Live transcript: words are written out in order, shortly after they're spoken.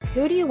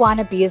Who do you want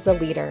to be as a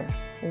leader?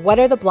 What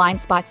are the blind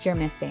spots you're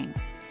missing?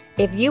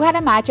 If you had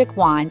a magic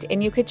wand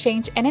and you could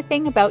change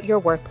anything about your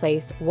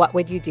workplace, what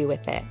would you do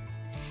with it?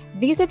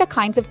 These are the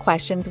kinds of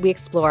questions we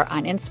explore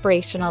on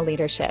Inspirational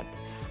Leadership.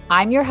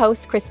 I'm your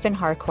host, Kristen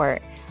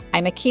Harcourt.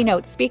 I'm a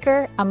keynote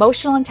speaker,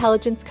 emotional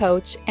intelligence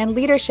coach, and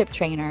leadership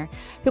trainer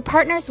who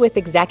partners with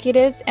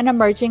executives and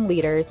emerging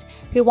leaders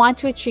who want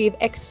to achieve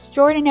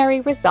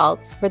extraordinary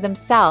results for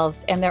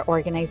themselves and their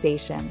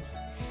organizations.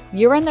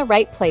 You're in the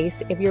right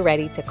place if you're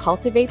ready to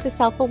cultivate the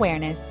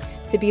self-awareness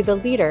to be the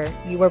leader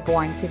you were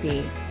born to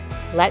be.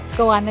 Let's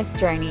go on this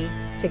journey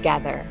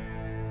together.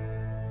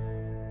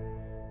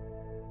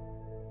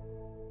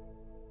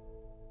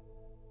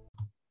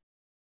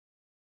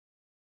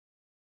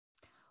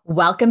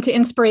 Welcome to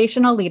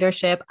Inspirational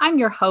Leadership. I'm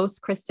your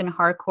host, Kristen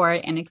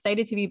Harcourt, and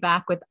excited to be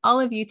back with all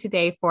of you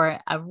today for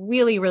a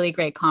really, really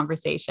great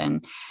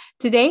conversation.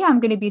 Today, I'm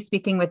going to be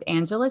speaking with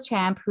Angela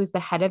Champ, who's the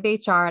head of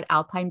HR at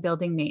Alpine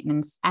Building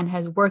Maintenance and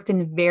has worked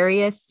in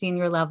various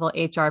senior level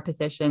HR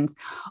positions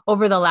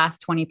over the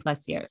last 20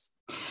 plus years.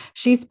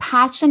 She's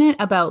passionate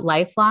about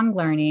lifelong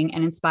learning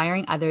and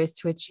inspiring others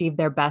to achieve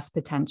their best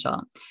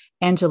potential.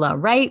 Angela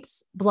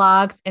writes,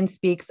 blogs, and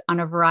speaks on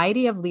a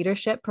variety of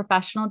leadership,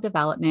 professional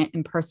development,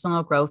 and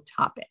personal growth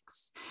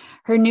topics.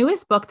 Her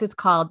newest book is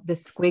called The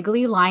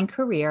Squiggly Line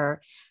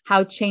Career: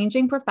 How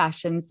Changing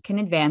Professions Can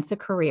Advance a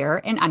Career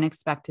in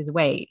Unexpected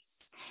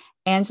Ways.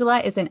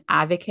 Angela is an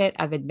advocate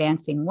of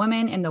advancing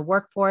women in the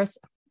workforce,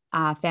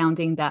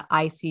 founding the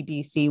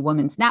ICBC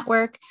Women's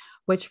Network,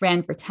 which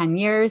ran for 10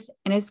 years,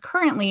 and is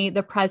currently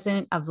the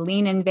president of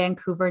Lean In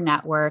Vancouver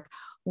Network.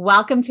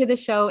 Welcome to the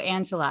show,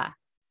 Angela.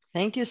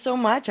 Thank you so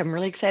much. I'm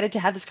really excited to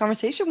have this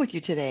conversation with you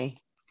today.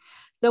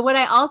 So what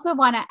I also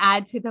want to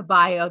add to the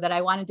bio that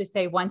I wanted to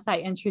say once I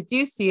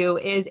introduce you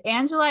is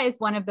Angela is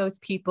one of those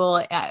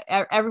people,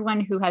 everyone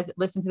who has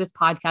listened to this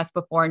podcast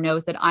before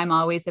knows that I'm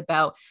always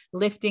about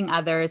lifting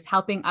others,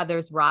 helping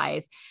others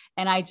rise.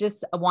 And I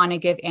just want to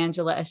give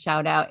Angela a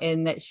shout out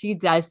in that she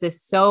does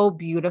this so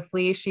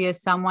beautifully. She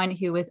is someone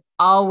who is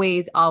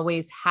always,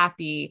 always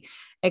happy,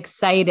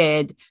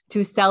 excited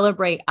to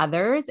celebrate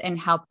others and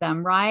help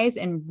them rise,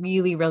 and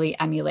really, really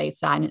emulates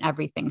that in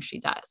everything she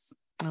does.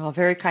 Oh,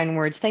 very kind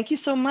words. Thank you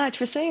so much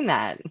for saying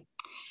that.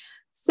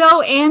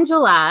 So,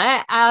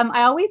 Angela,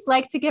 I always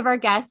like to give our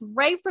guests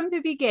right from the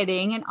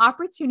beginning an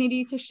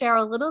opportunity to share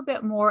a little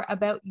bit more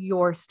about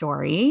your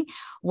story,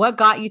 what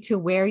got you to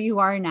where you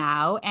are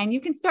now. And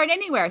you can start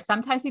anywhere.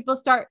 Sometimes people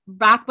start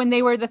back when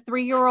they were the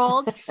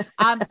 3-year-old.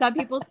 Some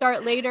people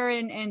start later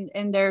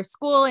in their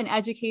school and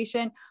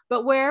education,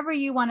 but wherever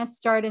you want to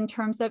start in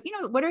terms of,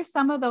 what are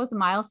some of those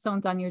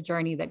milestones on your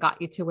journey that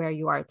got you to where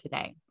you are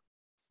today?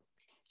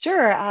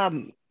 Sure.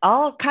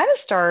 I'll kind of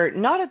start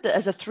not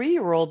as a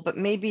 3-year-old, but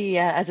maybe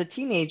as a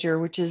teenager,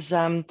 which is,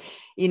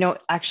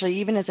 actually,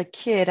 even as a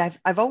kid,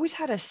 I've always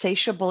had a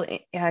satiable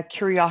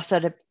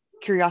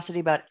curiosity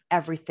about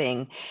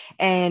everything.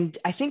 And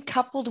I think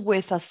coupled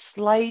with a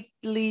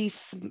slightly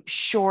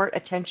short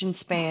attention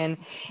span,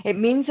 it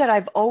means that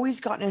I've always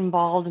gotten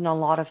involved in a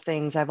lot of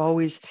things. I've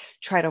always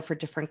tried out for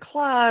different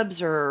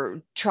clubs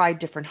or tried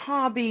different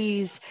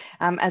hobbies.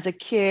 As a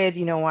kid,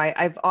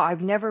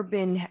 I've never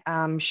been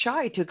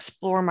shy to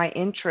explore my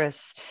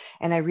interests,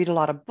 and I read a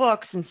lot of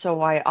books, and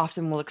so I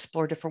often will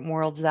explore different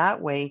worlds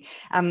that way.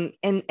 And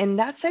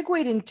that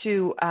segued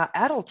into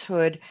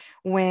adulthood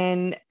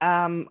when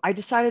I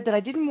decided that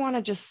I didn't want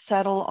to just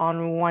settle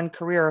on one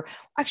career.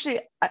 Actually,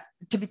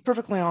 to be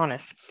perfectly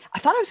honest, I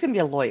thought I was going to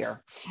be a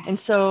lawyer. And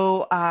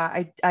so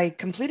I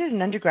completed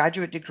an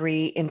undergraduate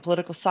degree in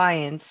political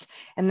science.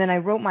 And then I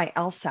wrote my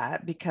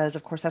LSAT because,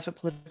 of course, that's what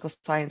political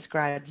science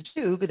grads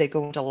do. They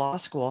go into law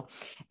school.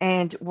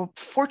 And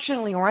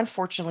fortunately or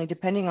unfortunately,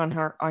 depending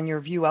on your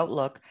view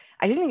outlook,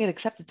 I didn't get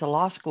accepted to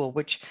law school,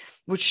 which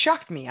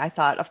shocked me. I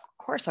thought, of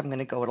course, I'm going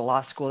to go to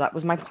law school. That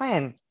was my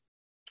plan.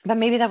 But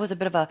maybe that was a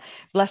bit of a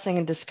blessing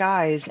in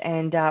disguise.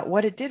 And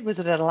what it did was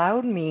it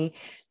allowed me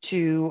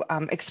to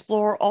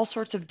explore all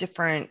sorts of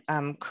different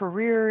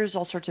careers,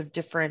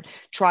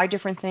 try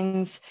different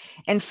things.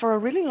 And for a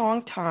really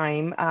long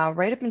time,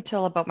 right up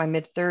until about my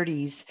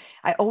mid-30s,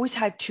 I always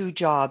had 2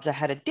 jobs. I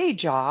had a day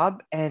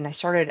job, and I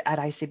started at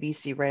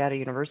ICBC right out of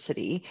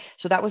university.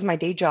 So that was my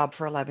day job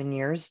for 11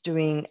 years,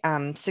 doing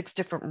 6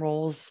 different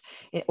roles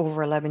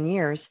over 11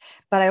 years.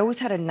 But I always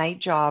had a night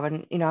job,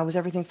 and I was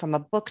everything from a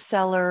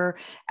bookseller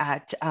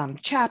at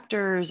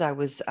Chapters. I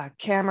was a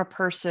camera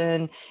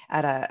person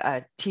at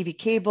a TV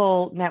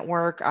cable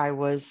network. I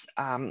was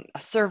a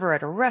server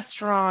at a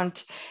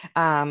restaurant.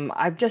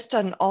 I've just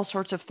done all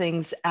sorts of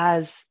things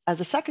as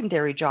a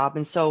secondary job.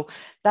 And so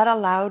that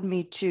allowed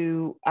me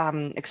to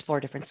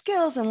explore different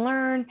skills and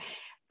learn.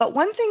 But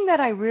one thing that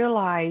I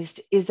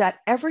realized is that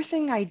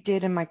everything I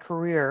did in my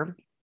career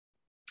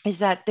is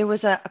that there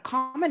was a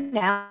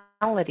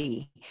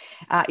commonality.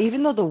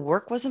 Even though the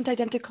work wasn't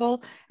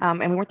identical and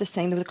we weren't the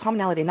same, there was a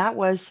commonality. And that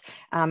was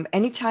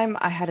anytime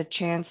I had a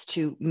chance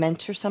to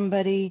mentor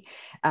somebody,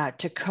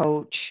 to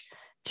coach,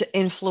 to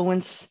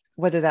influence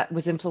whether that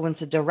was influence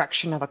the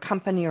direction of a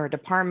company or a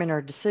department or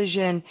a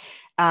decision,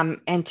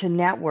 and to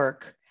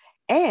network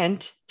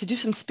and to do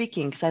some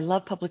speaking because I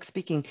love public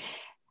speaking.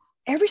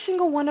 Every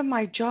single one of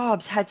my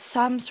jobs had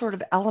some sort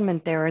of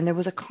element there, and there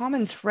was a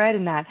common thread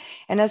in that.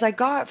 And as I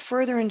got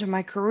further into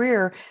my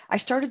career, I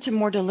started to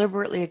more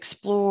deliberately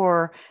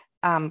explore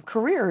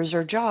careers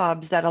or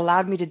jobs that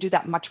allowed me to do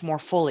that much more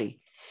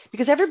fully.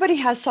 Because everybody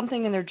has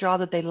something in their job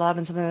that they love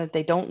and something that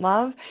they don't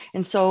love.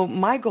 And so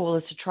my goal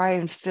is to try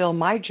and fill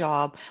my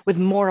job with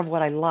more of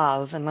what I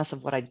love and less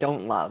of what I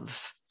don't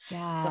love. So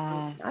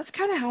that's Yes.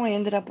 kind of how I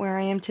ended up where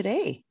I am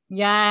today.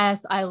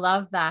 Yes, I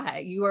love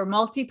that. You are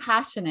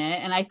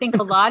multi-passionate. And I think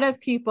a lot of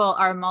people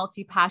are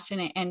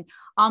multi-passionate and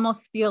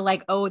almost feel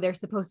like, oh, they're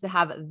supposed to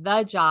have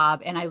the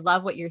job. And I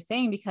love what you're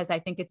saying, because I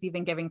think it's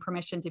even giving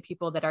permission to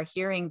people that are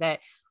hearing that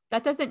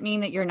that doesn't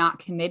mean that you're not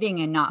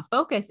committing and not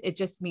focused. It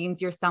just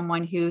means you're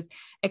someone who's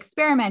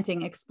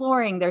experimenting,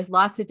 exploring. There's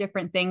lots of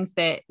different things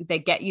that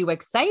get you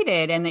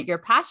excited and that you're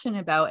passionate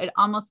about. It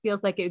almost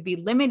feels like it would be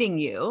limiting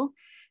you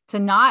to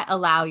not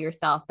allow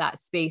yourself that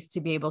space to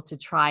be able to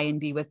try and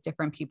be with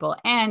different people,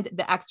 and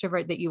the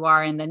extrovert that you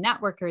are and the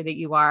networker that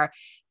you are,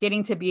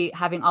 getting to be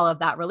having all of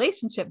that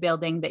relationship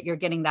building, that you're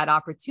getting that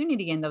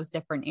opportunity in those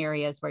different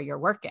areas where you're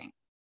working.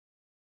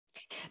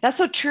 That's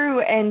so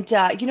true. And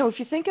if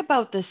you think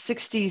about the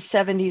 60s,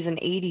 70s, and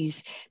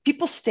 80s,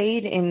 people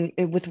stayed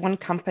with one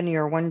company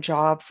or one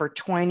job for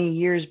 20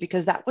 years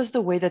because that was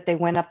the way that they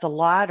went up the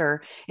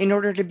ladder in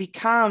order to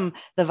become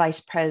the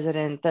vice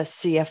president, the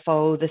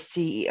CFO, the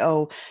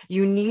CEO.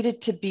 You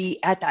needed to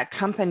be at that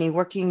company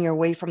working your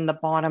way from the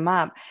bottom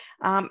up.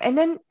 And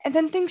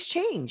then things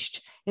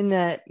changed in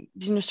the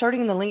starting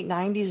in the late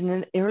 90s and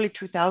in the early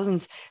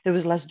 2000s. There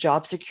was less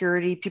job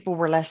security. People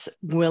were less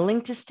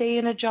willing to stay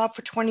in a job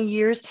for 20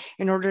 years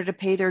in order to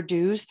pay their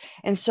dues.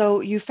 And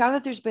so you found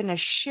that there's been a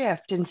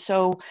shift. And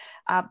so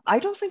I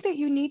don't think that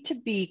you need to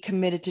be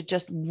committed to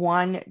just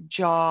one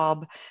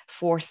job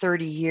for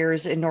 30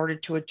 years in order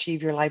to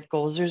achieve your life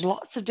goals. There's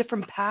lots of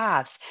different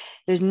paths.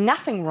 There's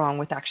nothing wrong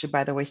with, actually,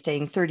 by the way,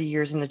 staying 30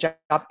 years in the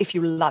job if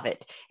you love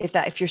it.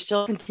 If you're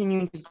still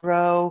continuing to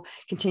grow,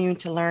 continuing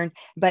to learn,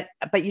 but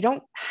you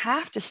don't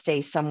have to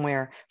stay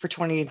somewhere for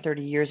 20 and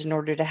 30 years in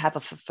order to have a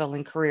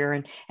fulfilling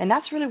career. And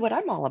that's really what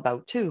I'm all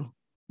about too.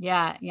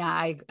 Yeah,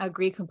 I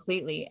agree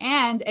completely.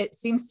 And it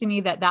seems to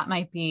me that that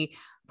might be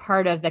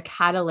part of the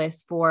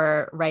catalyst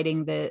for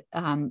writing the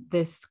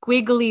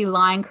squiggly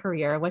line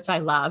career, which I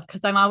love,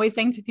 because I'm always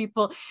saying to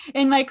people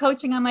in my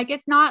coaching, I'm like,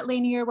 it's not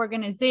linear. We're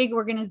going to zig,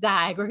 we're going to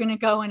zag, we're going to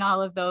go in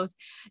all of those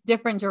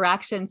different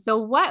directions. So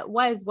what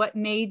was when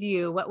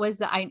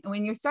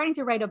you're starting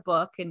to write a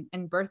book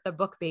and birth a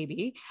book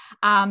baby,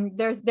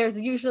 there's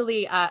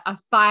usually a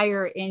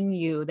fire in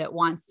you that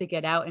wants to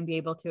get out and be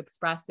able to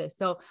express this.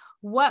 So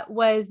what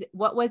was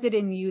it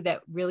in you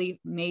that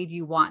really made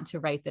you want to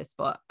write this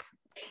book?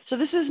 So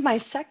this is my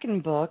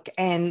second book,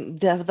 and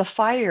the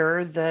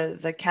fire,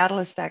 the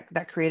catalyst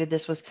that created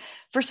this was,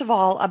 first of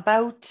all,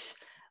 about,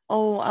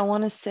 I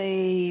want to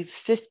say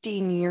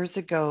 15 years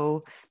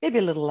ago, maybe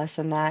a little less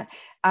than that.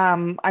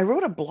 I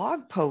wrote a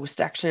blog post,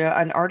 actually,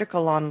 an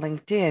article on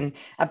LinkedIn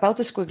about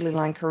the squiggly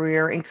line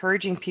career,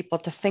 encouraging people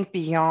to think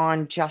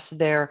beyond just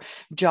their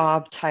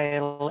job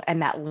title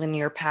and that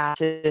linear path,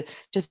 to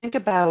think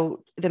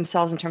about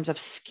themselves in terms of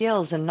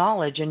skills and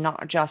knowledge, and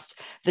not just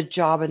the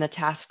job and the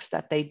tasks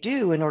that they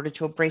do, in order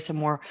to embrace a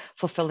more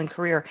fulfilling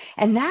career.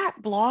 And that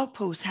blog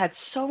post had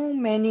so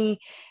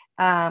many,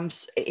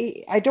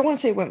 I don't want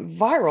to say it went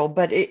viral,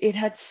 but it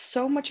had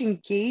so much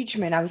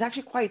engagement. I was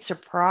actually quite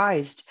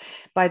surprised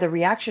by the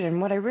reaction. And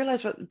what I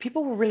realized was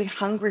people were really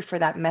hungry for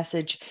that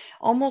message,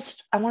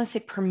 almost, I want to say,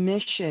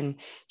 permission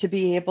to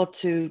be able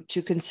to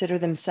consider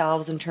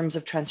themselves in terms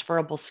of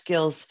transferable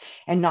skills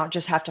and not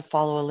just have to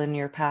follow a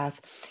linear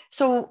path.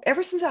 So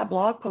ever since that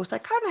blog post, I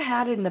kind of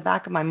had it in the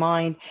back of my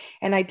mind,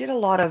 and I did a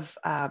lot of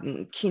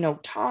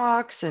keynote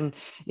talks and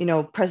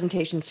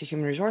presentations to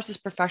human resources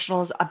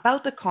professionals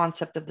about the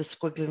concept of the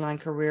squiggly line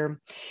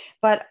career.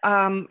 But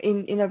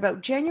in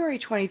about January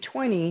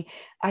 2020,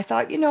 I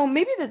thought,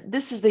 maybe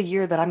this is the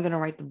year that I'm going to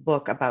write the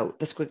book about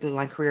the squiggly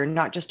line career,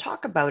 not just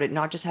talk about it,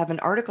 not just have an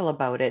article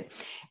about it.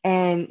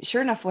 And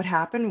sure enough, what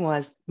happened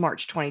was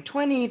March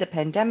 2020, the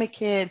pandemic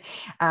hit.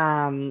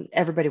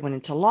 Everybody went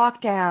into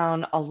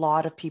lockdown. A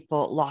lot of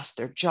people lost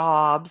their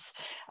jobs.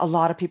 A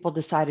lot of people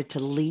decided to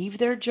leave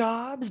their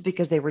jobs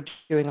because they were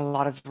doing a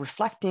lot of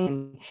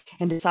reflecting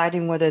and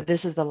deciding whether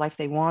this is the life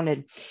they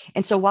wanted.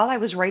 And so while I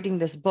was writing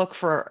this book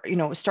for,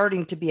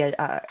 starting to be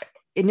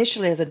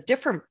initially as a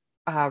different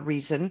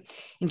reason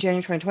in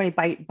January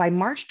 2020, by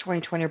March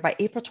 2020 or by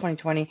April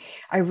 2020,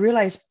 I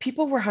realized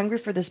people were hungry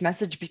for this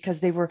message because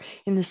they were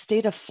in the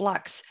state of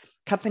flux.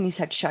 Companies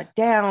had shut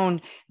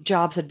down,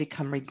 jobs had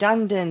become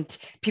redundant,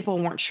 people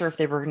weren't sure if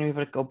they were going to be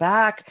able to go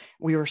back.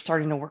 We were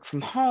starting to work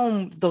from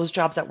home, those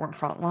jobs that weren't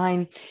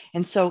frontline.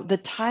 And so the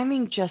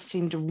timing just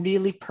seemed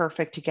really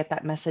perfect to get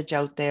that message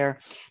out there,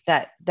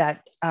 that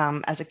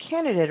as a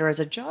candidate or as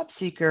a job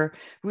seeker,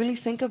 really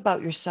think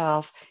about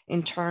yourself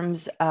in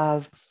terms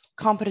of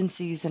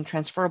competencies and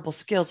transferable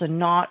skills and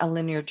not a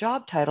linear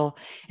job title.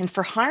 And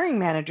for hiring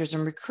managers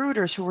and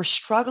recruiters who were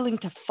struggling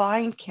to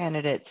find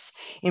candidates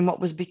in what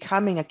was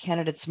becoming a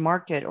candidates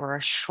market or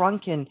a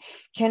shrunken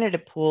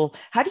candidate pool,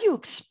 how do you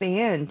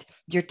expand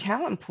your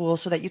talent pool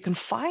so that you can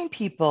find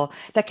people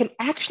that can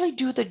actually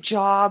do the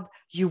job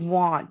you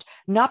want,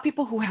 not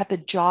people who have the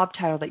job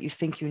title that you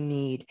think you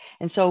need?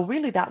 And so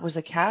really that was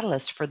a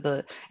catalyst for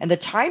and the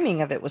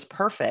timing of it was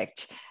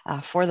perfect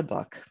for the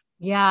book.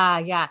 Yeah,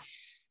 yeah.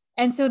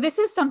 And so this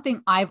is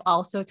something I've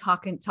also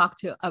talked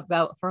to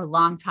about for a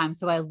long time.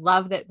 So I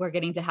love that we're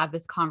getting to have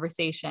this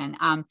conversation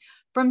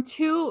from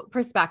two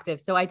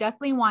perspectives. So I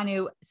definitely want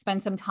to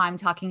spend some time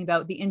talking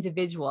about the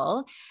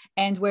individual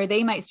and where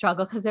they might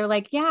struggle, because they're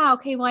like, yeah,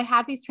 okay, well, I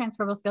have these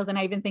transferable skills. And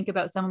I even think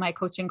about some of my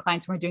coaching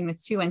clients who are doing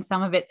this too. And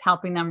some of it's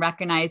helping them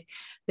recognize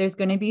there's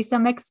going to be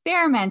some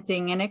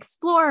experimenting and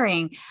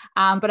exploring.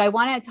 But I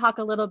want to talk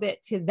a little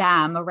bit to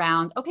them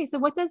around, okay, so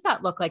what does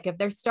that look like if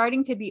they're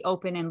starting to be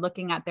open and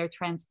looking at their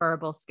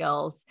transferable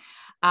skills?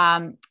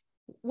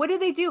 What do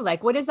they do?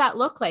 Like, what does that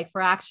look like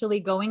for actually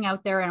going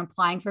out there and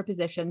applying for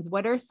positions?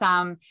 What are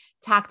some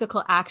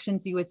tactical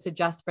actions you would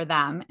suggest for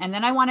them? And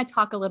then I want to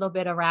talk a little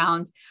bit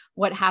around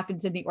what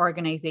happens in the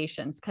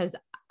organizations, because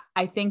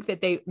I think that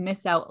they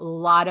miss out a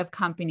lot of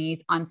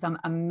companies on some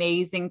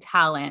amazing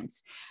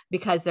talents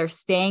because they're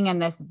staying in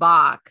this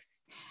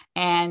box.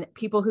 And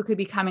people who could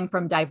be coming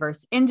from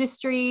diverse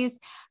industries,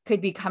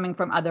 could be coming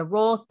from other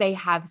roles. They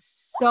have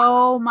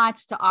so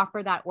much to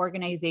offer that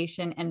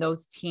organization and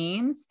those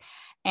teams.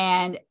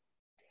 And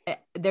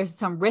there's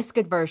some risk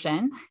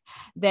aversion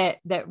that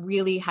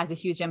really has a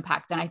huge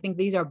impact. And I think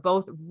these are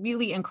both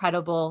really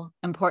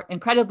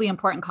incredibly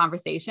important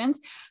conversations.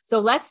 So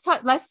let's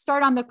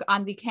start on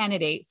the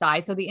candidate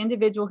side. So the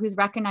individual who's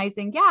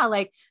recognizing, yeah,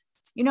 like,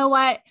 you know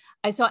what?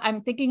 So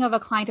I'm thinking of a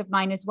client of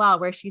mine as well,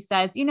 where she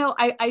says,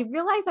 I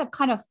realize I've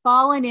kind of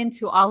fallen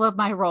into all of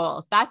my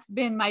roles. That's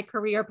been my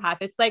career path.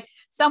 It's like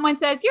someone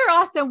says, you're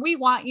awesome, we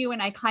want you.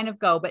 And I kind of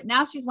go, but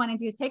now she's wanting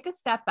to take a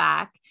step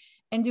back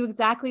and do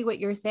exactly what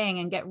you're saying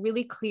and get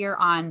really clear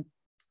on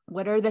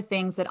what are the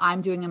things that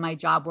I'm doing in my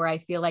job where I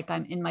feel like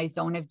I'm in my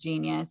zone of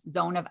genius,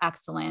 zone of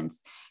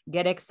excellence,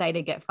 get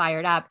excited, get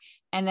fired up.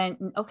 And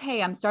then,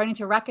 okay, I'm starting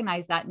to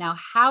recognize that now.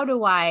 How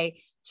do I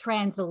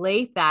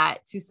translate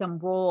that to some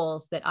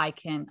roles that I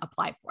can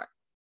apply for?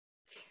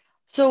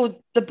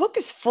 So the book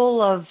is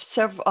full of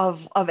several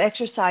of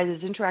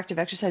exercises, interactive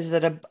exercises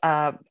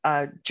that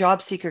a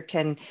job seeker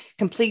can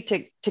complete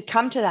to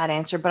come to that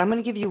answer. But I'm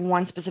going to give you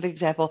one specific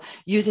example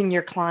using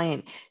your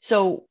client.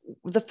 So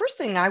the first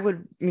thing I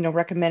would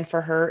recommend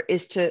for her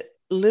is to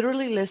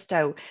literally list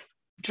out,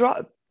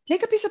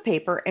 take a piece of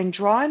paper and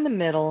draw in the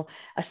middle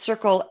a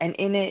circle, and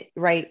in it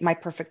write my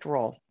perfect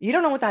role. You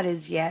don't know what that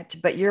is yet,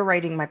 but you're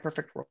writing my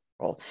perfect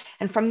role.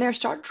 And from there,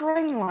 start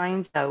drawing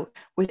lines out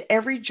with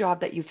every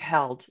job that you've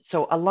held.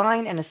 So a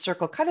line and a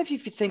circle, kind of if you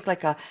think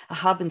like a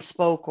hub and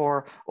spoke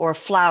or a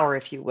flower,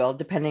 if you will,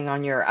 depending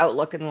on your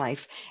outlook in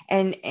life.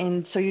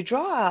 And so you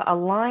draw a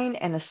line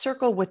and a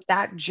circle with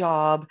that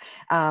job,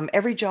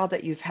 every job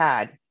that you've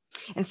had.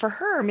 And for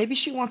her, maybe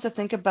she wants to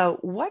think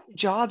about what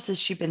jobs has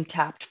she been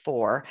tapped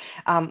for?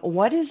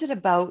 What is it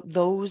about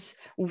those?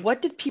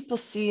 What did people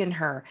see in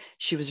her?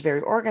 She was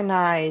very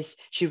organized.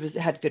 She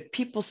had good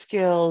people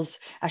skills.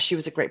 She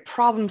was a great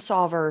problem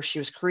solver. She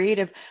was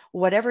creative,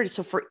 whatever.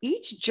 So for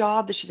each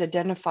job that she's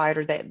identified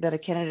or that a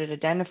candidate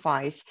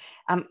identifies,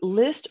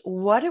 list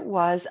what it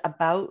was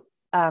about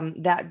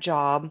that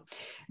job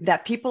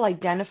that people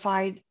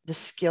identified the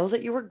skills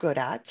that you were good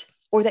at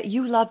or that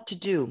you love to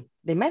do.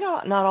 They might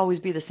not always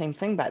be the same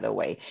thing, by the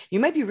way. You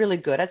might be really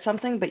good at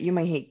something, but you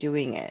might hate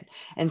doing it.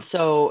 And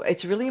so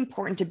it's really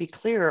important to be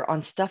clear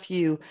on stuff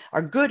you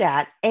are good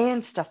at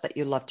and stuff that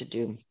you love to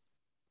do.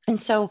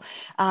 And so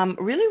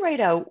really write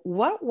out,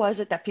 what was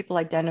it that people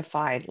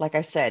identified? Like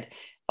I said,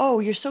 oh,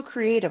 you're so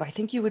creative. I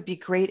think you would be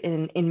great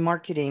in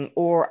marketing,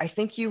 or I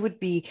think you would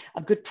be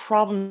a good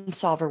problem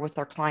solver with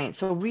our clients.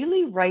 So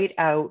really write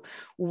out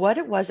what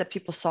it was that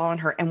people saw in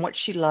her and what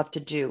she loved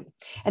to do.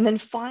 And then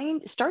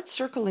start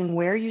circling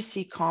where you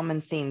see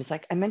common themes.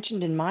 Like I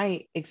mentioned in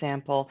my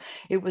example,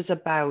 it was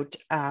about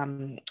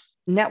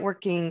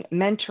networking,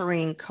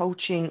 mentoring,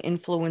 coaching,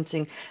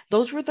 influencing.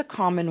 Those were the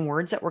common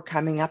words that were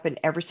coming up in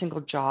every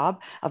single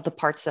job of the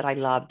parts that I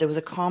loved. There was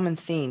a common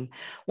theme.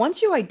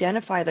 Once you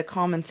identify the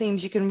common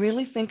themes, you can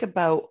really think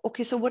about,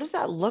 okay, so what does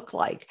that look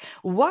like?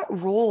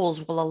 What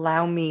roles will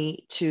allow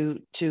me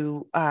to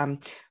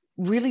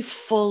really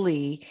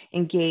fully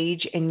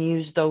engage and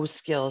use those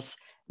skills?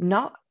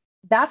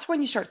 That's when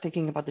you start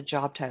thinking about the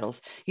job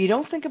titles. You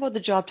don't think about the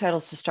job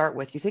titles to start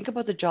with. You think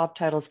about the job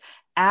titles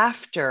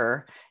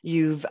after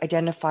you've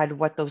identified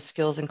what those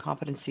skills and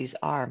competencies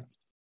are.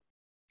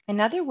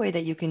 Another way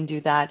that you can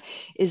do that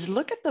is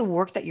look at the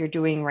work that you're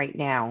doing right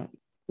now.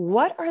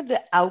 What are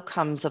the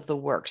outcomes of the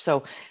work?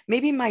 So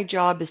maybe my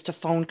job is to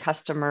phone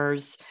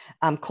customers,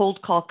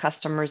 cold call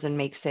customers and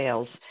make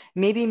sales.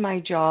 Maybe my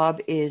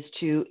job is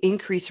to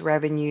increase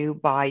revenue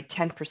by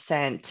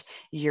 10%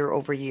 year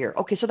over year.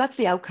 Okay, so that's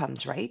the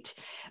outcomes, right?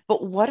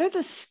 but what are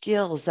the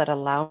skills that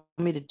allow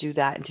me to do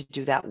that and to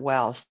do that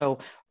well? So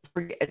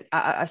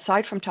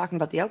aside from talking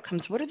about the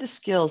outcomes, what are the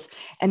skills?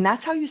 And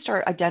that's how you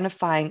start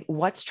identifying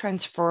what's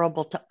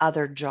transferable to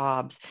other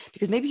jobs,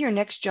 because maybe your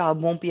next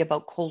job won't be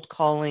about cold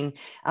calling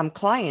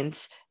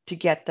clients to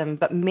get them,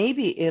 but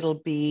maybe it'll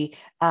be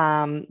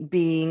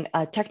being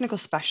a technical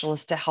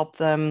specialist to help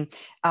them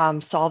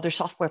solve their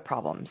software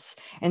problems.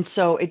 And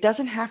so it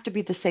doesn't have to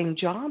be the same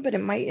job, but it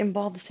might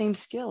involve the same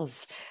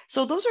skills.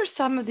 So those are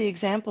some of the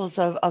examples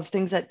of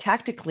things that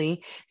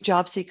tactically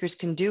job seekers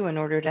can do in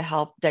order to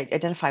help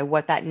identify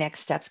what that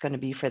next step's going to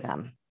be for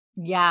them.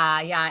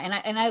 Yeah,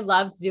 yeah. And I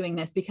loved doing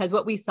this because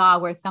what we saw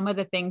were some of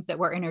the things that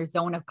were in her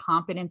zone of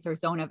competence or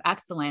zone of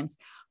excellence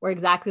were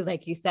exactly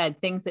like you said,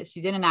 things that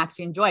she didn't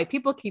actually enjoy.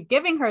 People keep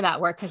giving her that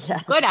work because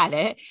she's good at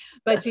it,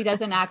 but she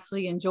doesn't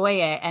actually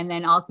enjoy it. And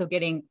then also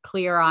getting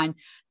clear on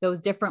those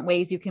different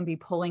ways you can be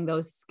pulling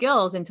those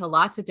skills into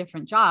lots of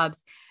different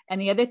jobs. And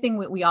the other thing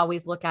that we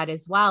always look at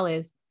as well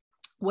is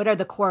what are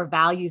the core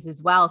values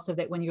as well, so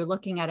that when you're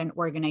looking at an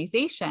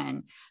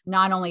organization,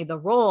 not only the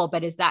role,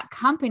 but is that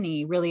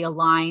company really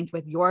aligned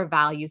with your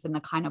values and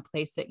the kind of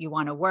place that you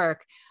want to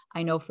work?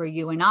 I know for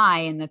you and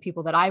I and the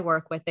people that I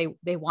work with,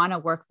 they want to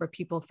work for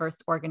people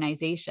first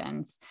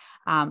organizations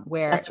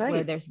where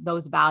there's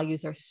those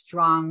values are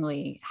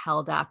strongly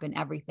held up in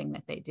everything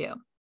that they do.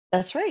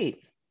 That's right.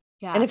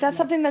 Yeah. And if that's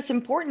something that's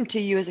important to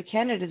you as a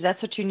candidate,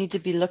 that's what you need to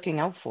be looking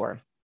out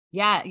for.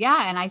 Yeah.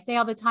 Yeah. And I say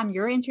all the time,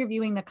 you're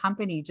interviewing the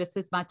company just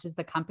as much as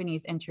the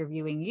company's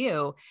interviewing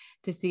you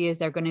to see, is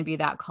there going to be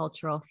that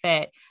cultural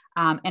fit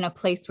in a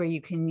place where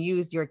you can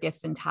use your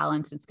gifts and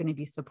talents? It's going to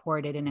be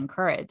supported and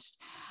encouraged.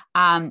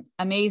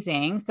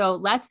 Amazing. So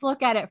let's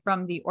look at it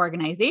from the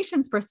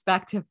organization's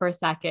perspective for a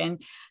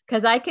second,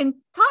 because I can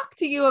talk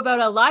to you about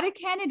a lot of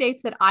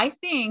candidates that I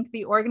think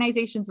the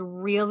organizations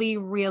really,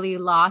 really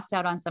lost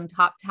out on some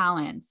top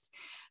talents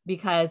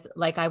because,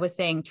 like I was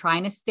saying,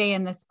 trying to stay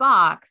in this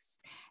box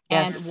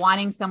and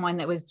wanting someone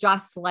that was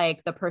just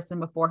like the person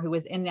before who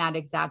was in that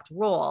exact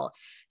role.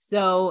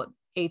 So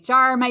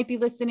HR might be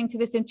listening to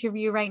this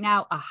interview right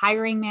now. A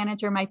hiring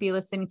manager might be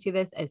listening to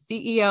this. A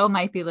CEO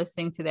might be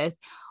listening to this.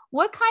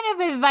 What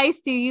kind of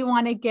advice do you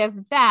want to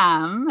give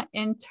them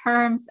in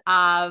terms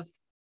of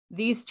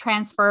these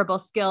transferable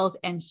skills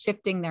and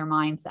shifting their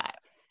mindset?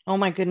 Oh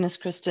my goodness,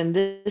 Kristen,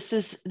 this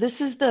is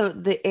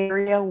the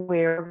area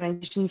where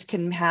organizations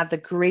can have the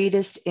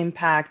greatest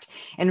impact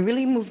and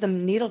really move the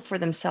needle for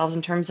themselves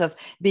in terms of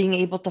being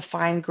able to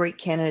find great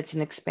candidates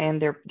and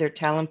expand their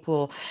talent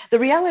pool. The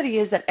reality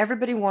is that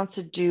everybody wants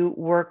to do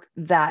work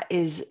that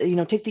is,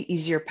 take the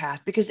easier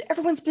path because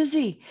everyone's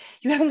busy.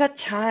 You haven't got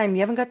time.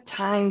 You haven't got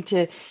time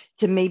to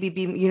maybe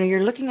be,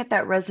 you're looking at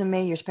that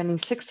resume, you're spending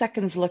 6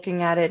 seconds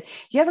looking at it.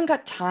 You haven't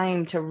got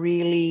time to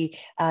really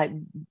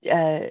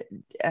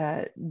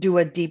do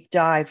a deep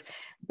dive.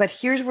 But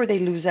here's where they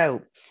lose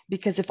out,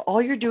 because if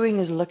all you're doing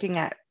is looking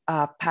at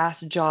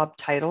past job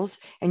titles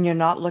and you're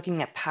not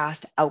looking at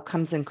past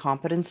outcomes and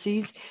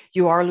competencies,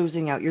 you are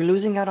losing out. You're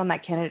losing out on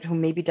that candidate who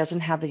maybe doesn't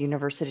have the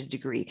university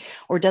degree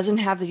or doesn't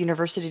have the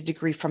university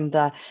degree from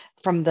the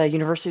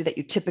university that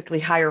you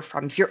typically hire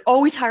from. If you're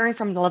always hiring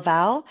from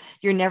Laval,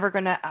 you're never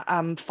going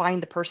to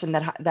find the person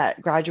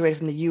that graduated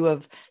from the U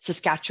of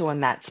Saskatchewan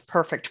that's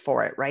perfect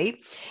for it, right?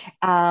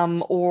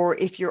 Or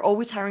if you're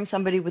always hiring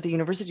somebody with a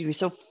university degree.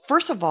 So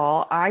first of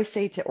all, I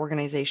say to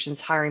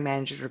organizations, hiring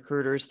managers,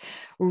 recruiters,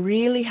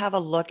 really have a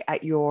look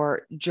at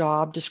your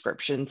job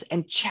descriptions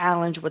and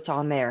challenge what's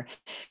on there.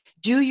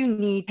 Do you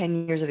need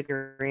 10 years of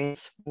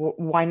experience?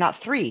 Why not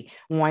 3?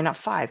 Why not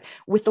 5?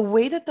 With the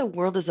way that the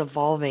world is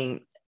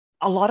evolving,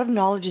 a lot of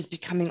knowledge is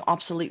becoming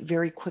obsolete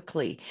very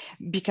quickly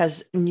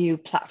because new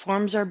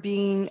platforms are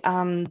being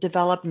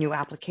developed, new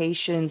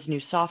applications,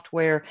 new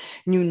software,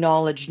 new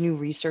knowledge, new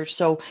research.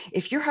 So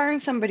if you're hiring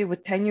somebody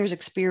with 10 years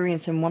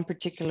experience in one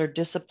particular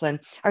discipline,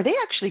 are they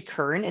actually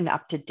current and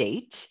up to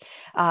date?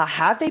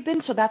 Have they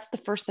been? So that's the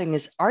first thing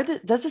is,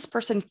 does this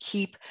person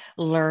keep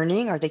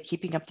learning? Are they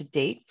keeping up to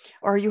date?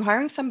 Or are you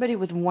hiring somebody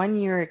with 1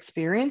 year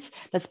experience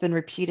that's been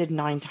repeated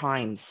 9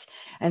 times?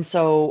 And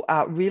so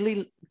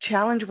really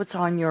challenge what's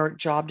on your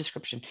job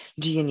description.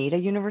 Do you need a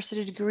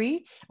university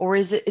degree, or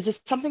is it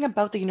something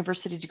about the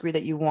university degree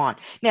that you want?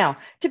 Now,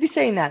 to be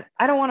saying that,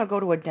 I don't want to go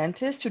to a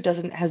dentist who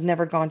has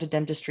never gone to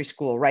dentistry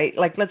school, right?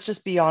 Like, let's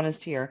just be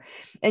honest here.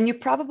 And you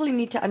probably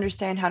need to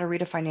understand how to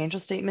read a financial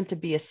statement to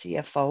be a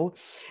CFO.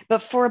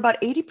 But for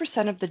about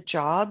 80% of the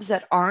jobs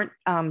that aren't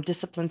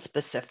discipline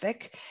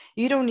specific,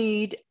 you don't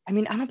need,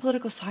 I'm a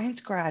political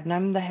science grad and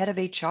I'm the head of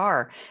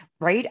HR,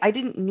 right? I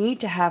didn't need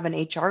to have an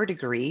HR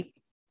degree.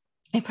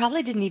 I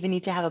probably didn't even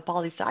need to have a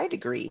poli-sci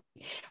degree.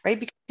 right?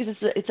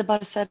 Because it's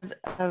about a set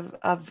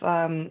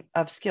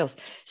of skills.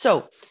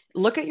 So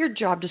look at your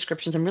job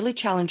descriptions and really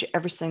challenge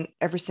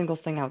every single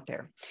thing out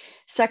there.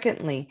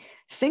 Secondly,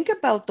 think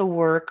about the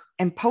work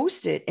and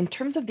post it in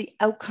terms of the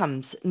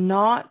outcomes,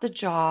 not the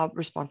job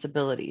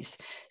responsibilities.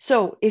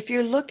 So if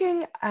you're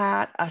looking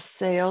at a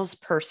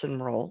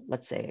salesperson role,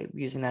 let's say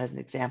using that as an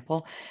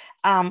example,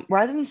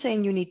 rather than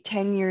saying you need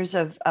 10 years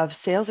of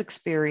sales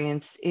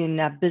experience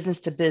in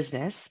business to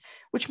business,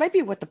 which might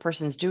be what the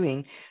person's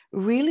doing,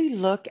 really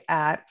look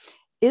at,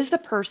 is the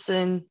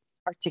person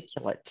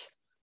articulate?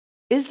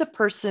 Is the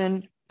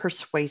person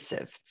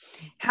persuasive?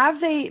 Have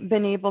they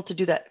been able to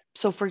do that?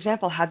 So, for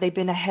example, have they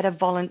been ahead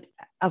of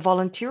a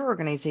volunteer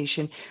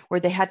organization where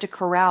they had to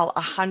corral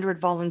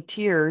 100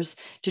 volunteers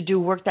to do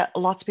work that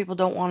lots of people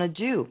don't want to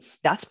do?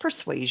 That's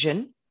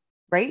persuasion,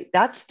 right?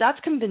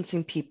 That's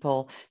convincing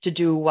people to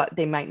do what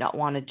they might not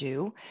want to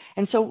do.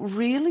 And so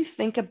really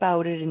think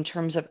about it in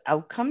terms of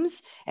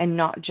outcomes and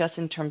not just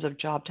in terms of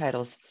job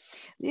titles.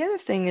 The other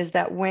thing is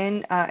that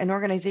when an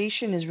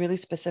organization is really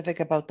specific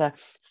about the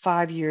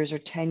 5 years or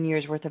 10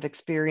 years worth of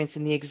experience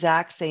in the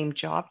exact same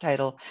job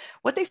title,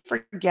 what they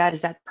forget is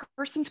that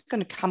person's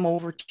going to come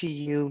over to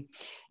you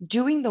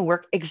doing the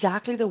work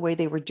exactly the way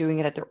they were doing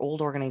it at their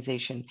old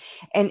organization.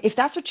 And if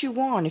that's what you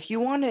want, if you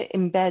want to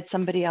embed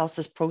somebody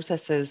else's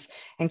processes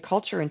and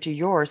culture into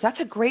yours, that's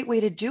a great way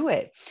to do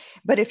it.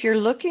 But if you're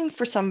looking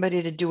for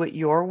somebody to do it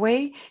your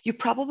way, you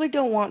probably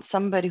don't want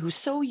somebody who's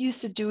so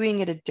used to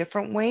doing it a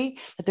different way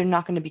that they're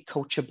not going to be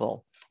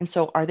coachable. And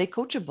so are they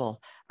coachable?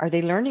 Are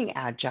they learning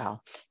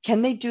agile?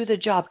 Can they do the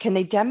job? Can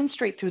they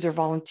demonstrate through their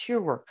volunteer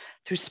work,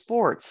 through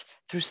sports,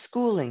 through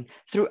schooling,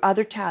 through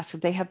other tasks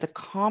that they have the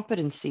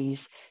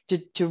competencies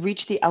to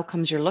reach the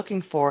outcomes you're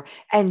looking for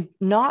and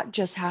not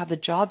just have the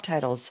job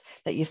titles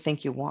that you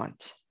think you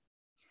want?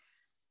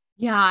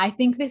 Yeah, I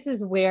think this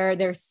is where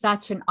there's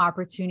such an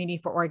opportunity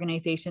for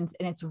organizations,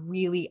 and it's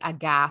really a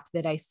gap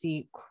that I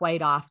see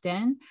quite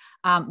often.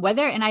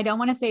 And I don't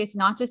want to say it's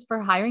not just for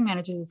hiring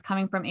managers, it's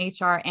coming from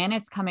HR and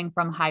it's coming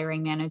from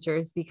hiring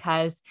managers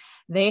because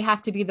they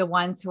have to be the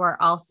ones who are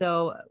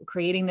also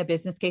creating the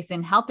business case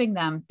and helping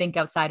them think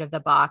outside of the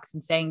box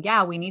and saying,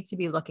 yeah, we need to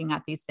be looking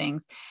at these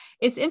things.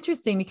 It's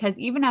interesting because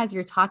even as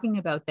you're talking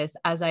about this,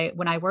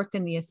 when I worked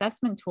in the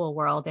assessment tool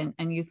world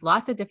and used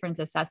lots of different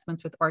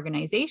assessments with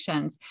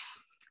organizations,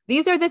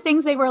 these are the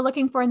things they were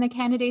looking for in the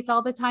candidates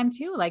all the time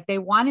too. Like they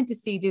wanted to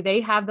see, do they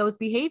have those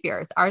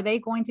behaviors? Are they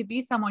going to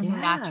be someone who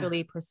Yeah,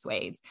 naturally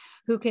persuades,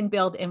 who can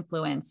build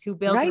influence, who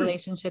builds right.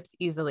 relationships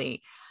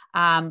easily,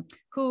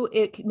 who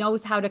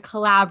knows how to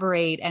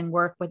collaborate and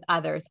work with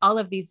others, all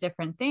of these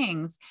different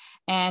things.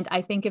 And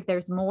I think if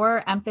there's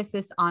more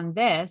emphasis on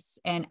this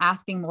and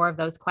asking more of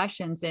those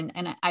questions,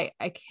 and I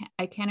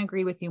can't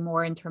agree with you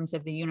more in terms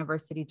of the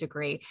university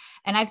degree.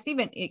 And I've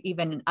seen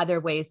even in other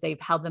ways they've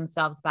held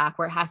themselves back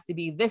where it has to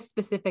be this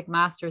specific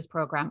master's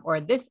program or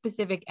this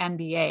specific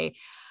MBA.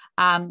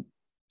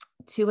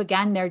 To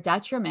again their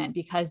detriment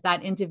because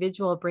that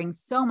individual brings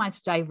so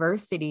much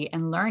diversity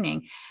and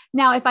learning.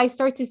 Now, if I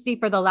start to see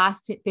for the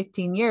last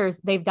 15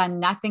 years, they've done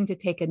nothing to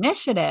take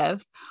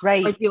initiative or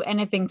Right. do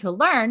anything to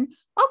learn,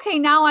 okay,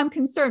 now I'm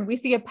concerned. We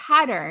see a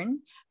pattern,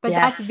 but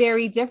Yes. that's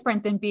very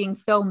different than being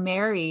so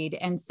married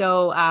and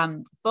so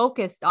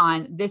focused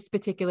on this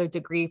particular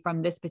degree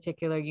from this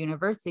particular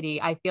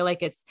university. I feel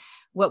like it's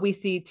what we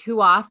see too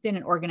often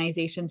in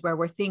organizations where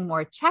we're seeing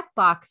more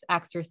checkbox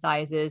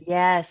exercises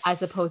Yes.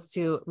 as opposed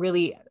to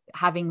really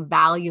having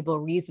valuable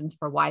reasons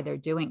for why they're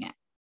doing it.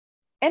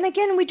 And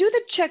again, we do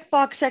the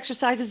checkbox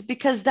exercises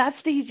because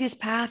that's the easiest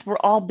path. We're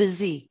all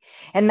busy.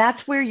 And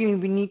that's where you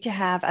need to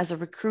have, as a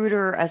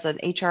recruiter, as an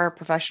HR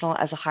professional,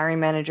 as a hiring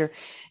manager,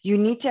 you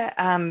need to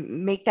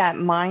make that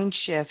mind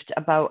shift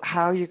about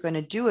how you're going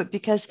to do it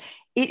because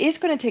it is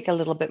going to take a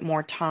little bit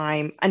more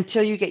time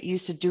until you get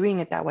used to doing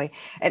it that way.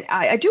 And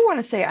I do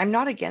want to say, I'm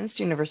not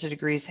against university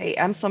degrees. Hey,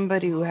 I'm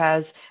somebody who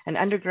has an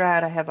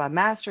undergrad, I have a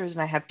master's,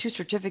 and I have 2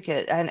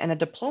 certificates and a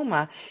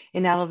diploma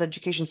in adult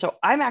education. So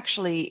I'm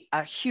actually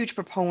a huge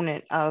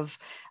proponent of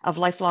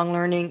lifelong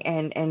learning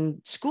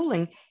and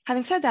schooling.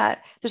 Having said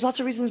that, there's lots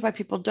of reasons why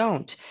people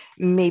don't.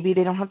 Maybe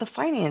they don't have the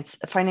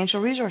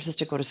financial resources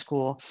to go to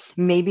school.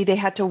 Maybe they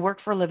had to work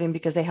for a living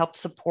because they helped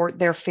support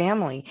their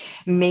family.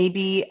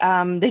 Maybe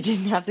they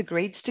didn't have the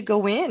grades to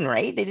go in,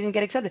 right? They didn't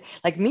get accepted.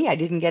 Like me, I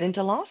didn't get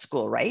into law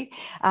school, right?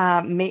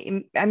 I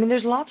mean,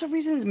 there's lots of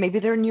reasons. Maybe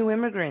they're new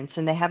immigrants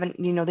and they haven't,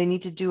 they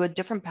need to do a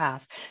different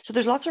path. So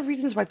there's lots of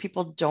reasons why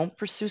people don't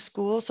pursue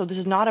school. So this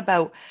is not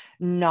about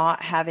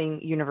not having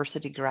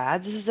university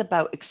grads. This is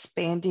about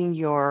expanding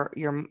your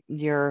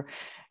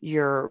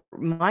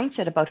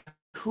mindset about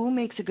who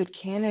makes a good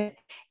candidate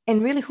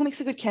and really who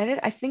makes a good candidate.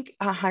 I think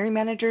hiring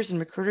managers and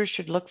recruiters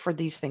should look for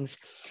these things.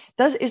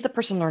 Is the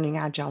person learning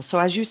agile? So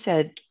as you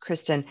said,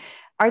 Kristen,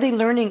 are they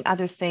learning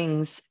other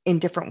things in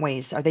different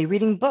ways? Are they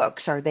reading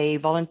books? Are they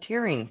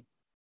volunteering?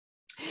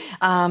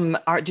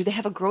 Do they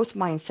have a growth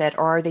mindset,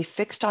 or are they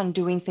fixed on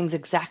doing things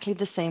exactly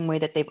the same way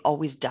that they've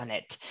always done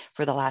it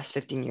for the last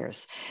 15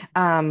 years?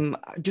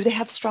 Do they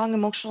have strong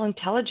emotional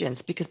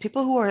intelligence? Because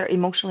people who are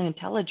emotionally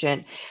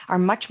intelligent are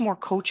much more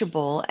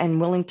coachable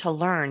and willing to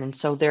learn. And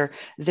so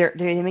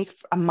they make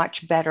a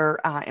much better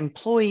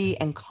employee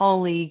and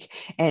colleague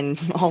and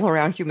all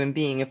around human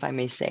being, if I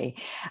may say.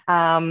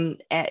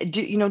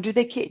 Do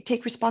they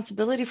take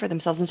responsibility for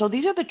themselves? And so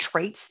these are the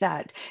traits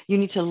that you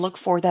need to look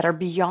for that are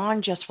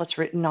beyond just what's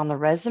written on the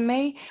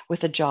resume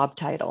with a job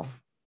title.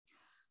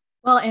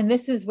 Well, and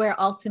this is where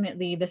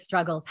ultimately the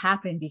struggles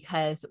happen,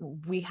 because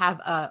we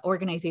have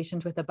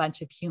organizations with a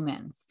bunch of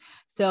humans.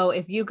 So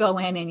if you go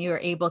in and you're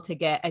able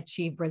to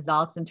achieve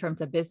results in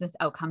terms of business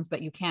outcomes,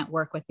 but you can't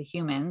work with the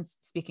humans,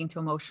 speaking to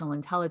emotional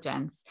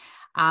intelligence,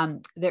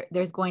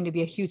 there's going to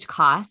be a huge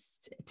cost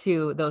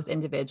to those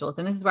individuals.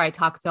 And this is where I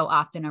talk so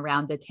often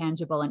around the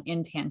tangible and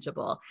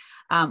intangible.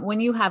 When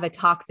you have a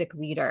toxic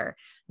leader,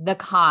 the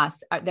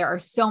costs, there are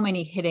so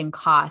many hidden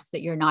costs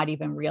that you're not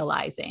even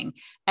realizing.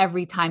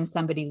 Every time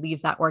somebody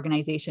leaves that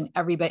organization,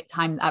 every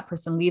time that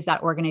person leaves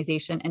that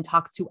organization and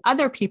talks to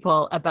other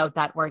people about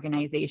that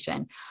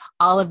organization,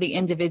 all of the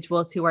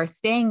individuals who are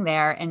staying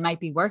there and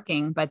might be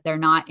working, but they're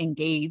not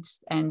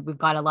engaged. And we've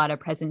got a lot of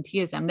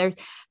presenteeism.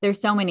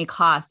 There's so many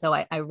costs. So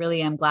I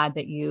really am glad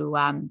that you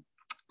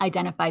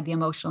identified the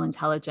emotional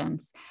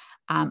intelligence.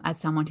 As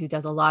someone who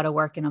does a lot of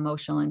work in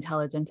emotional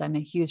intelligence, I'm a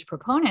huge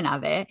proponent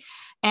of it.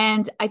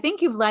 And I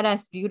think you've led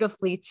us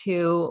beautifully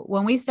to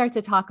when we start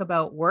to talk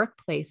about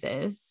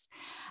workplaces.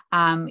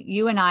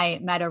 You and I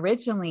met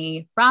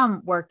originally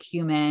from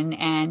WorkHuman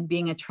and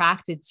being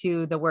attracted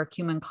to the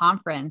WorkHuman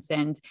conference.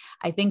 And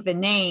I think the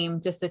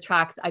name just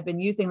attracts, I've been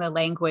using the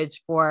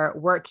language for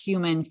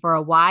WorkHuman for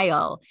a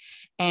while.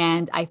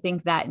 And I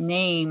think that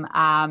name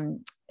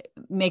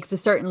makes a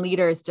certain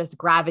leaders just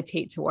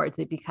gravitate towards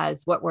it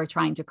because what we're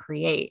trying to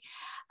create.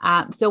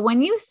 So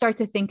when you start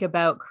to think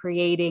about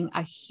creating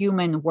a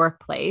human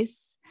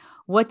workplace,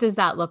 what does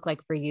that look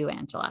like for you,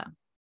 Angela?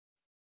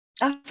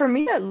 For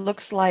me, it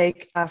looks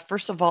like,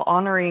 first of all,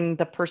 honoring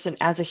the person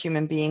as a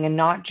human being and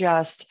not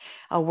just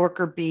a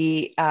worker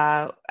bee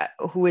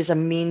who is a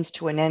means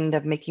to an end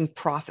of making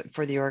profit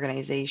for the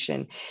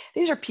organization.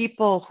 These are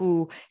people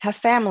who have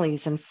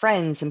families and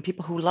friends and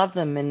people who love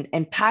them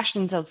and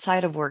passions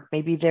outside of work.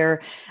 Maybe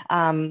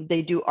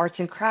they do arts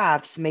and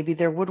crafts. Maybe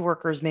they're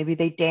woodworkers. Maybe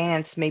they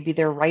dance. Maybe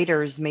they're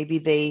writers. Maybe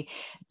they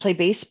play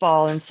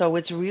baseball. And so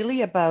it's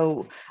really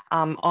about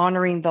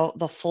honoring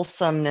the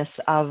fulsomeness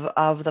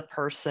of the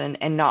person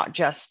and not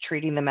just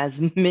treating them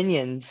as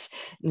minions.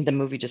 The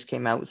movie just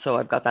came out, so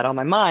I've got that on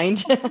my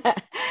mind.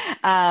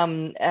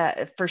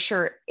 For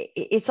sure.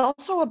 It's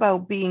also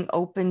about being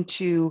open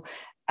to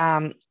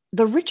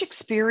the rich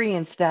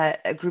experience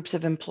that groups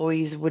of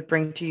employees would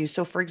bring to you.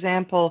 So, for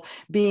example,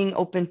 being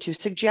open to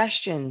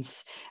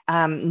suggestions,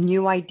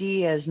 new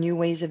ideas, new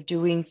ways of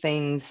doing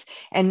things,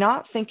 and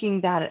not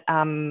thinking that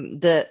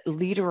the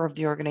leader of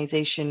the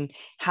organization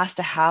has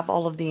to have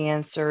all of the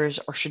answers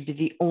or should be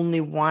the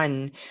only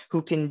one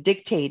who can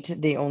dictate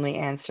the only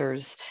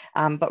answers,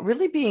 but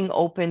really being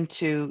open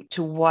to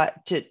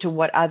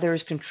what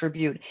others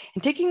contribute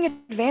and taking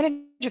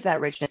advantage of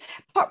that richness.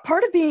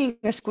 Part of being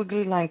a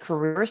squiggly line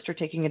careerist or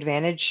taking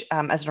advantage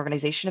as an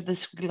organization of the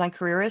squiggly line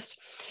careerist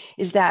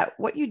is that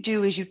what you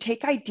do is you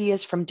take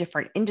ideas from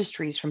different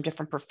industries, from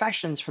different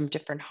professions, from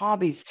different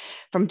hobbies,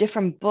 from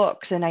different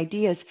books and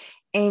ideas,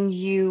 and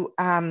you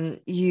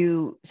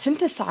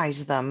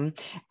synthesize them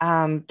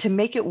to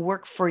make it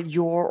work for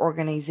your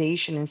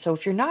organization. And so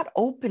if you're not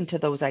open to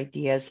those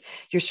ideas,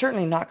 you're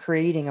certainly not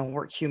creating a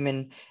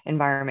WorkHuman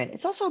environment.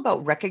 It's also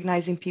about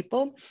recognizing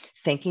people,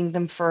 thanking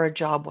them for a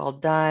job well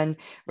done,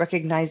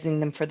 recognizing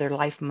them for their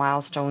life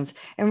milestones,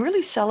 and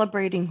really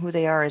celebrating who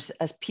they are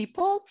as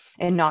people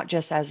and not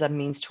just as a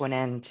means to an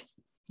end.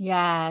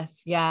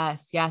 Yes,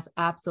 yes, yes,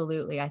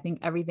 absolutely. I think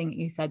everything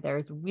you said there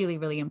is really,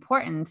 really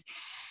important.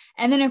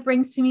 And then it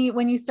brings to me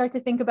when you start to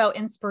think about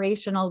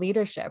inspirational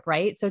leadership,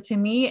 right? So to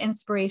me,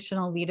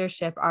 inspirational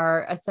leadership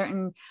are a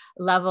certain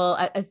level,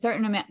 a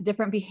certain amount,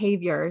 different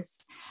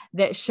behaviors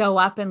that show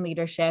up in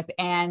leadership.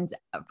 And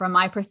from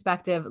my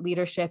perspective,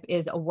 leadership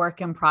is a work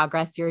in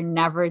progress. You're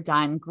never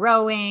done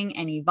growing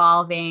and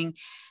evolving.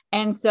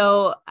 And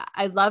so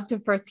I'd love to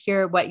first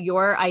hear what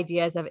your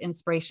ideas of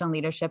inspirational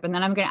leadership, and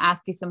then I'm going to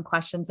ask you some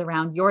questions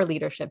around your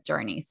leadership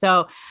journey.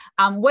 So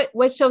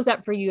what shows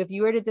up for you if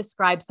you were to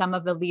describe some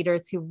of the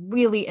leaders who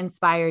really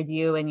inspired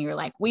you and you're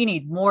like, we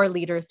need more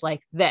leaders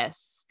like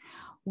this?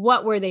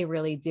 What were they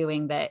really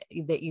doing that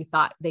you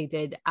thought they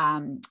did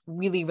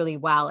really, really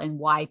well, and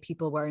why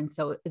people were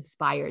so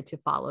inspired to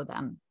follow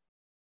them?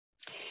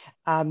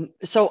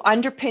 So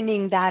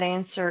underpinning that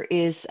answer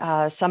is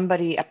a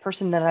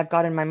person that I've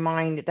got in my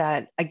mind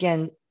that,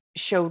 again,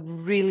 showed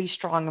really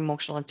strong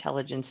emotional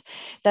intelligence.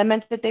 That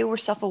meant that they were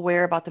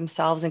self-aware about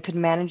themselves and could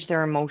manage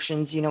their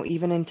emotions,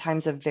 even in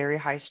times of very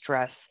high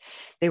stress.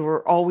 They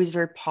were always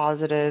very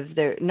positive.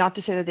 They're not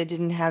to say that they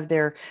didn't have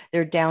their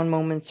down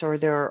moments or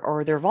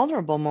their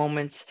vulnerable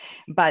moments,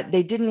 but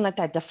they didn't let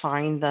that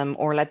define them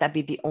or let that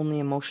be the only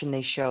emotion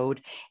they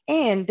showed.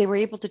 And they were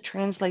able to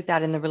translate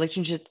that in the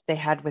relationship that they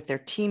had with their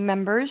team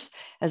members,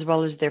 as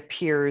well as their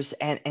peers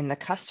and the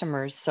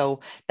customers.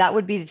 So that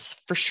would be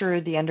for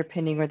sure the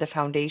underpinning or the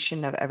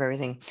foundation of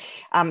everything.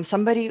 An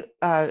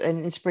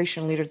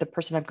inspirational leader, the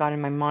person I've got in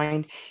my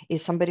mind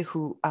is somebody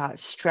who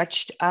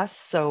stretched us,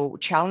 so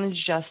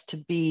challenged us to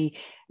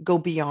go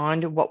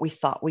beyond what we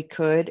thought we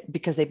could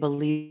because they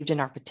believed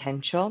in our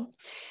potential.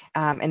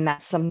 And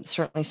that's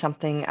certainly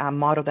something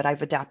motto that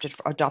I've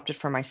adopted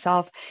for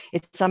myself.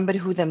 It's somebody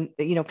who then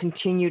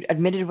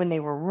admitted when they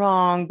were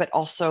wrong, but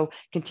also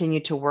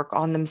continued to work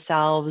on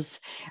themselves.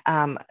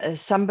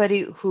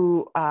 Somebody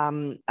who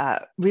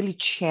really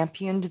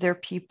championed their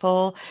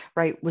people,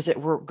 right?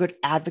 Were good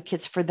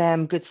advocates for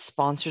them, good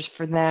sponsors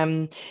for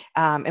them,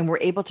 and were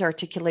able to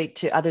articulate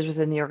to others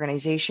within the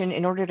organization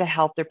in order to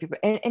help their people,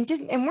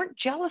 and weren't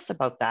jealous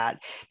about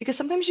that, because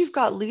sometimes you've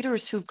got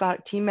leaders who've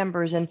got team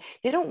members and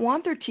they don't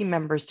want their team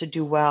members to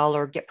do well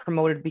or get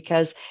promoted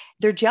because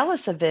they're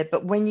jealous of it.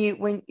 But when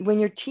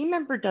your team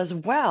member does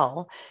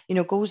well,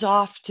 goes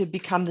off to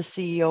become the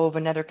CEO of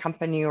another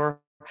company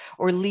or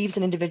leaves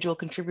an individual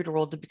contributor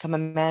role to become a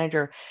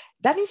manager,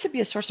 that needs to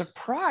be a source of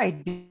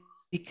pride,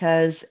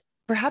 because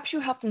perhaps you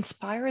helped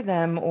inspire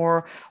them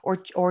or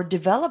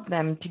develop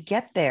them to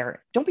get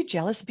there. Don't be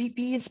jealous,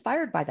 be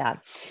inspired by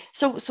that.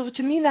 So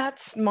to me,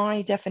 that's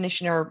my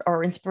definition,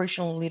 or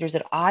inspirational leaders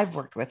that I've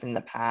worked with in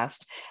the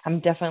past.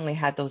 I've definitely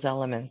had those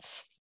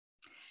elements.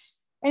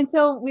 And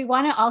so we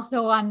want to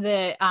also on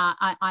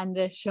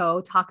the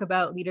show talk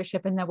about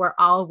leadership and that we're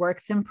all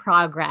works in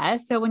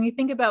progress. So when you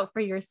think about for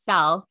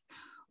yourself,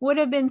 what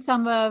have been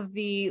some of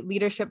the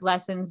leadership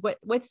lessons?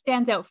 What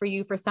stands out for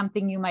you for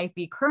something you might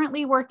be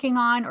currently working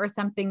on or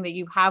something that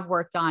you have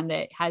worked on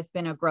that has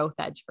been a growth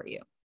edge for you?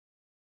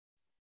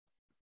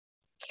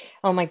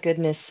 Oh my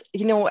goodness.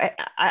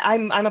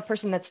 I'm a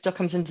person that still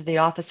comes into the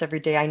office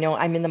every day. I know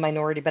I'm in the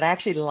minority, but I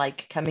actually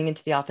like coming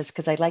into the office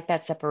because I like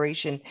that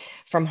separation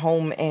from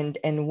home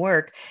and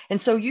work.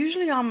 And so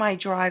usually on my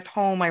drive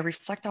home, I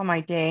reflect on my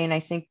day and I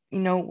think,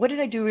 what did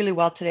I do really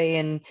well today?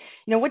 And,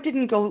 what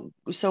didn't go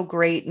so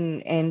great? I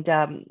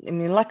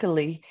mean,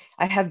 luckily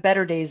I have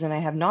better days and I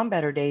have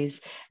non-better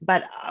days.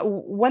 But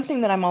one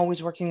thing that I'm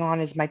always working on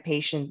is my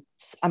patience.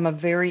 I'm a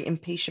very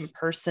impatient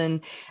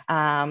person.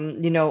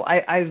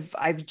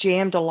 I've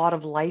jammed a lot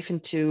of life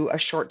into a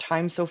short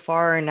time so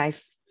far, and I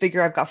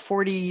figure I've got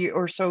 40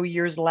 or so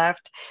years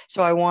left.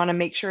 So I want to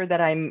make sure that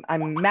I'm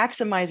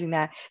maximizing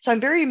that. So I'm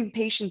very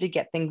impatient to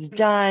get things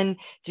done,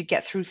 to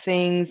get through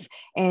things,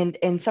 and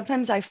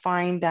sometimes I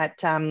find that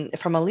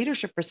from a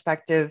leadership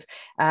perspective,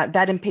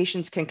 that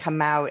impatience can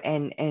come out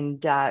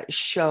and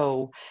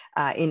show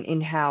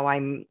in how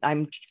I'm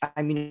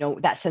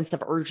that sense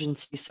of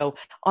urgency. So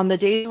on the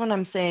days when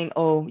I'm saying,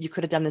 oh, you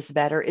could have done this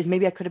better, is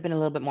maybe I could have been a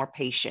little bit more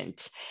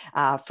patient.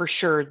 For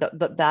sure,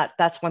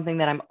 that's one thing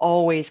that I'm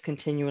always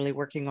continually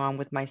working on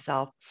with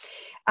myself.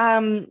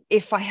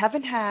 If I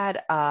haven't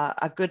had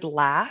a good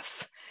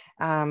laugh,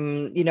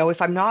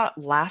 if I'm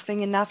not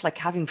laughing enough, like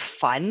having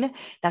fun,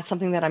 that's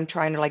something that I'm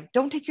trying to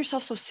don't take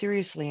yourself so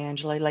seriously,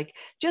 Angela.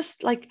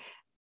 Just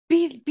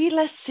be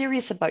less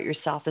serious about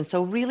yourself. And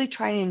so really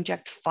trying to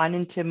inject fun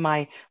into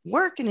my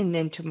work and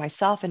into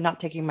myself and not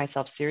taking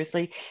myself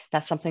seriously.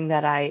 That's something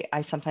that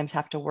I sometimes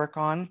have to work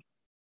on.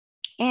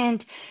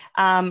 And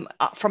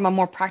from a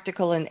more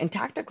practical and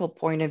tactical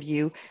point of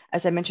view,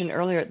 as I mentioned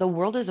earlier, the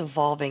world is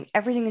evolving.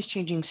 Everything is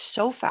changing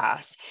so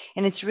fast.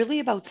 And it's really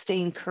about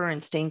staying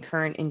current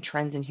in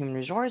trends in human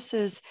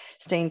resources,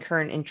 staying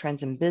current in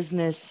trends in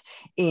business,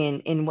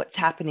 in what's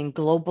happening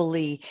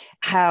globally,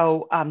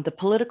 how the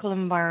political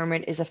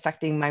environment is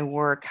affecting my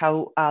work,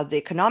 how the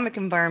economic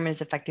environment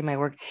is affecting my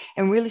work,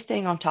 and really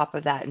staying on top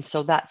of that. And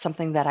so that's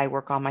something that I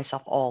work on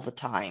myself all the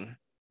time.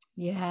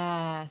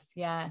 Yes,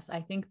 yes.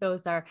 I think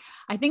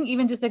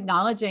even just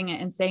acknowledging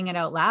it and saying it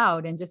out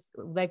loud and just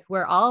like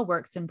we're all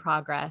works in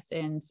progress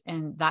and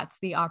that's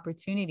the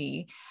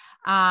opportunity.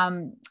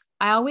 I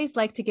always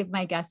like to give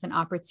my guests an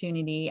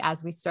opportunity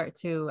as we start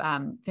to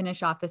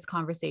finish off this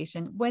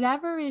conversation,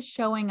 whatever is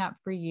showing up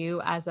for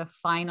you as a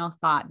final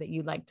thought that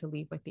you'd like to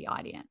leave with the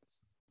audience.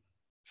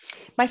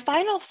 My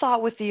final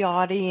thought with the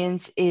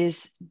audience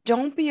is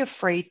don't be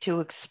afraid to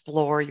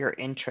explore your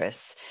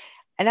interests.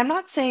 And I'm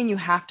not saying you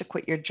have to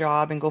quit your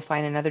job and go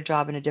find another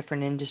job in a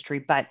different industry,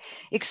 but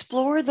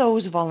explore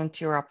those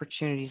volunteer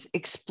opportunities,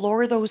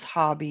 explore those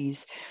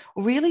hobbies,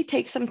 really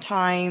take some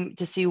time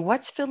to see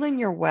what's filling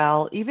your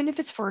well, even if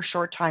it's for a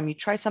short time. You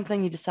try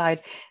something, you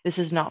decide this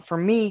is not for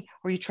me,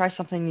 or you try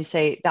something, you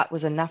say that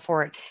was enough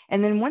for it.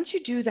 And then once you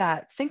do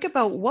that, think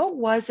about what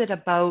was it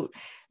about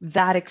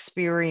that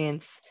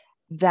experience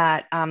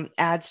that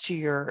adds to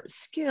your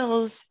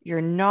skills,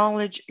 your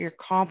knowledge, your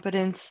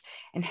competence,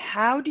 and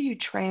how do you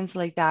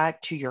translate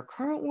that to your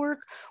current work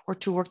or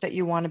to work that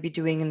you want to be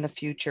doing in the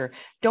future?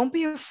 Don't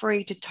be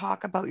afraid to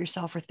talk about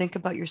yourself or think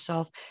about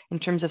yourself in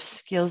terms of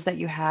skills that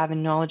you have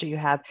and knowledge that you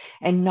have,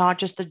 and not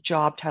just the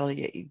job title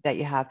that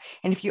you have.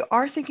 And if you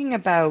are thinking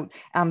about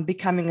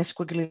becoming a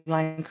squiggly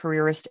line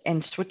careerist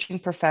and switching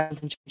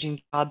professions and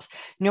changing jobs,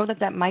 know that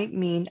that might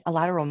mean a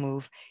lateral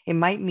move. It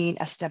might mean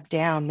a step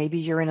down. Maybe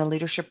you're in a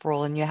leadership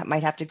role and you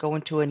might have to go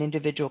into an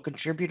individual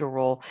contributor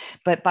role.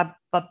 But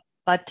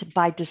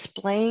by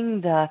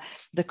displaying the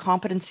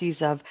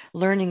competencies of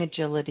learning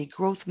agility,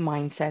 growth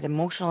mindset,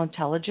 emotional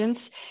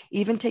intelligence,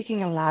 even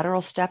taking a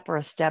lateral step or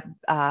a step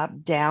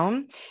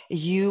down,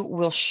 you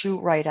will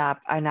shoot right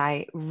up. And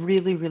I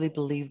really, really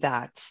believe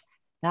that.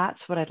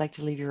 That's what I'd like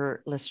to leave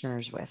your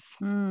listeners with.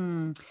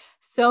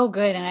 So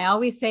good. And I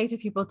always say to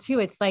people too,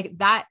 it's like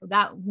that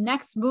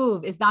next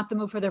move is not the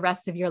move for the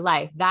rest of your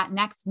life. That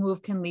next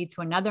move can lead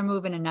to another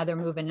move and another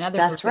move and another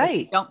move. That's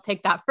right. If you don't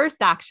take that first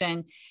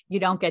action,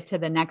 you don't get to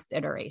the next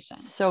iteration.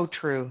 So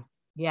true.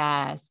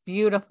 Yes.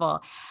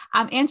 Beautiful.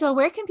 Angela,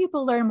 where can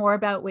people learn more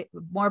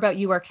about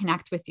you or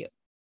connect with you?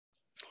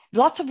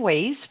 Lots of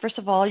ways. First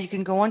of all, you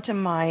can go onto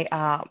my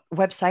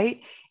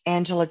website,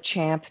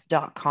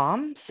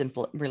 angelachamp.com.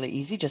 Simple, really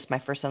easy, just my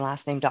first and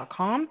last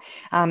name.com.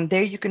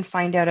 There you can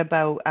find out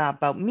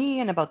about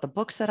me and about the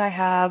books that I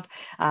have,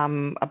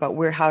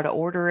 about how to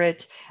order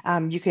it.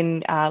 You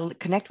can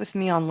connect with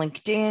me on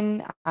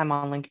LinkedIn. I'm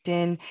on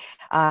LinkedIn,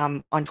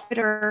 on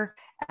Twitter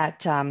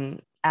at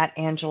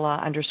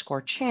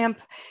Angela_champ,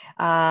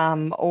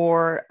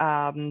 or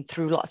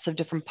through lots of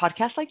different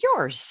podcasts like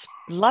yours.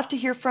 Love to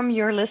hear from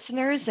your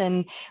listeners,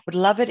 and would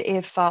love it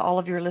if all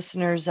of your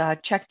listeners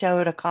checked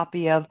out a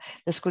copy of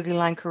The Squiggly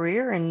Line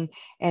Career and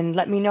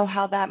let me know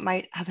how that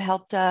might have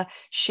helped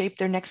shape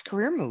their next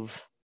career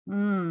move.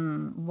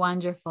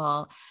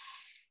 Wonderful.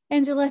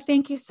 Angela,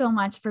 thank you so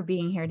much for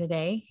being here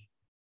today.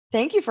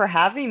 Thank you for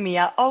having me.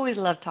 I always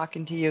love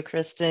talking to you,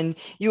 Kristen.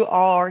 You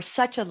are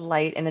such a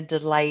light and a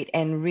delight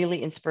and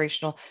really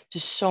inspirational to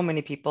so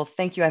many people.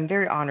 Thank you. I'm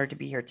very honored to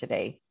be here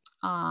today.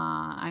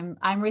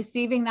 I'm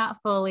receiving that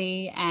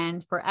fully.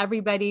 And for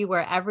everybody,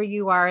 wherever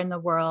you are in the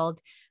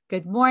world,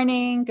 good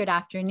morning, good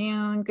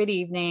afternoon, good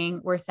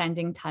evening. We're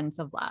sending tons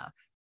of love.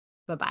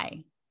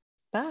 Bye-bye.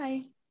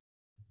 Bye.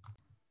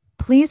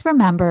 Please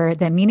remember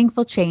that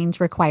meaningful change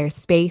requires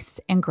space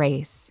and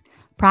grace.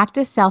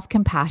 Practice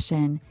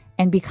self-compassion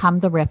and become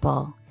the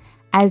ripple.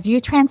 As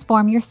you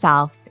transform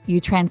yourself,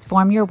 you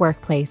transform your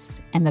workplace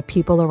and the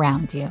people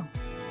around you.